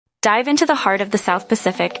Dive into the heart of the South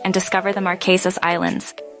Pacific and discover the Marquesas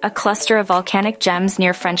Islands, a cluster of volcanic gems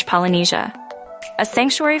near French Polynesia. A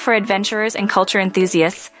sanctuary for adventurers and culture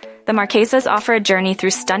enthusiasts, the Marquesas offer a journey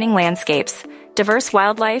through stunning landscapes, diverse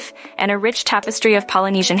wildlife, and a rich tapestry of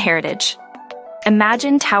Polynesian heritage.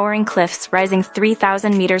 Imagine towering cliffs rising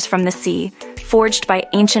 3,000 meters from the sea, forged by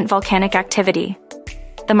ancient volcanic activity.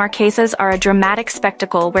 The Marquesas are a dramatic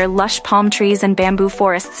spectacle where lush palm trees and bamboo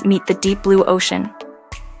forests meet the deep blue ocean.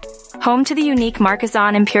 Home to the unique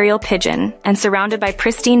Marquesan imperial pigeon and surrounded by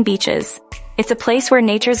pristine beaches, it's a place where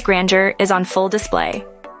nature's grandeur is on full display.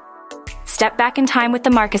 Step back in time with the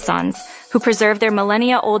Marquesans, who preserve their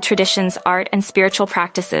millennia-old traditions, art, and spiritual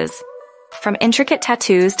practices. From intricate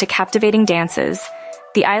tattoos to captivating dances,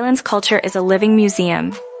 the island's culture is a living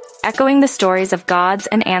museum, echoing the stories of gods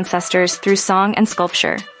and ancestors through song and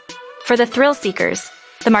sculpture. For the thrill seekers,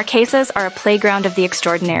 the Marquesas are a playground of the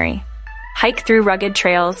extraordinary. Hike through rugged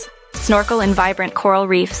trails, snorkel in vibrant coral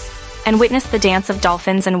reefs, and witness the dance of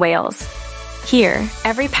dolphins and whales. Here,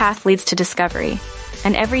 every path leads to discovery,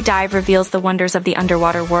 and every dive reveals the wonders of the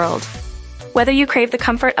underwater world. Whether you crave the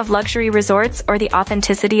comfort of luxury resorts or the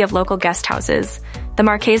authenticity of local guest houses, the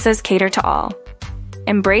Marquesas cater to all.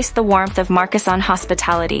 Embrace the warmth of Marquesan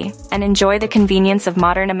hospitality and enjoy the convenience of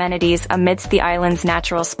modern amenities amidst the island's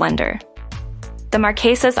natural splendor. The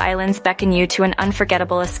Marquesas Islands beckon you to an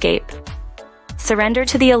unforgettable escape. Surrender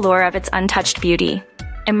to the allure of its untouched beauty,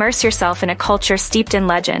 immerse yourself in a culture steeped in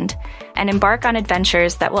legend, and embark on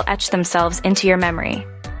adventures that will etch themselves into your memory.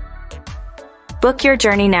 Book your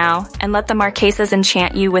journey now and let the Marquesas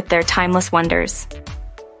enchant you with their timeless wonders.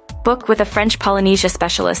 Book with a French Polynesia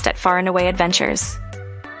specialist at Far and Away Adventures.